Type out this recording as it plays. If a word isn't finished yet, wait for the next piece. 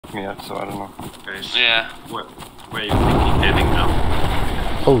marked me yet, so I don't know. Okay, so Yeah. where are you thinking heading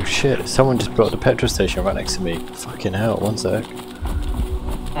now? Oh shit, someone just brought the petrol station right next to me. Fucking hell, one sec.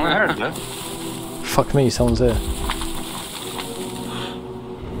 Oh, I heard that. Fuck me, someone's there.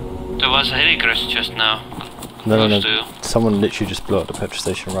 There was a helicopter just now. No, Close to. someone literally just blew up the petrol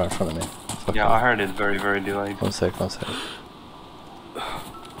station right in front of me. Fuck Yeah, me. I heard it very, very delayed. One sec.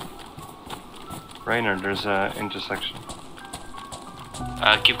 Rainer, there's a intersection.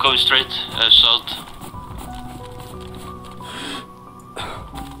 Keep going straight, south.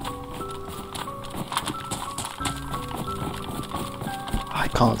 I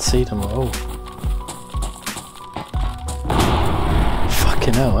can't see them at all.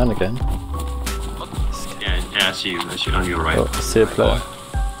 Fucking hell, and again. Yeah, I see you on your right. Oh, I see a player.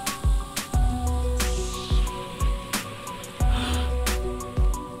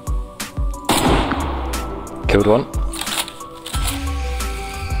 Killed one.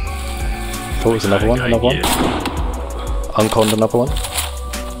 Thought it was another one, Unconned another one.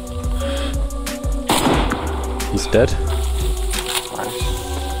 He's dead. Nice.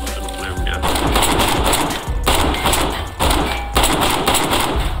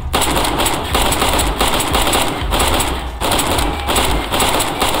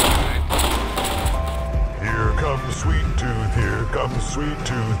 Here comes Sweet Tooth, here comes Sweet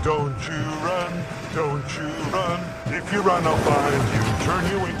Tooth. Don't you run, don't you run. If you run, I'll find you, turn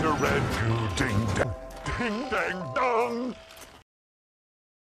you into red goo. Ding dang, ding dang dong.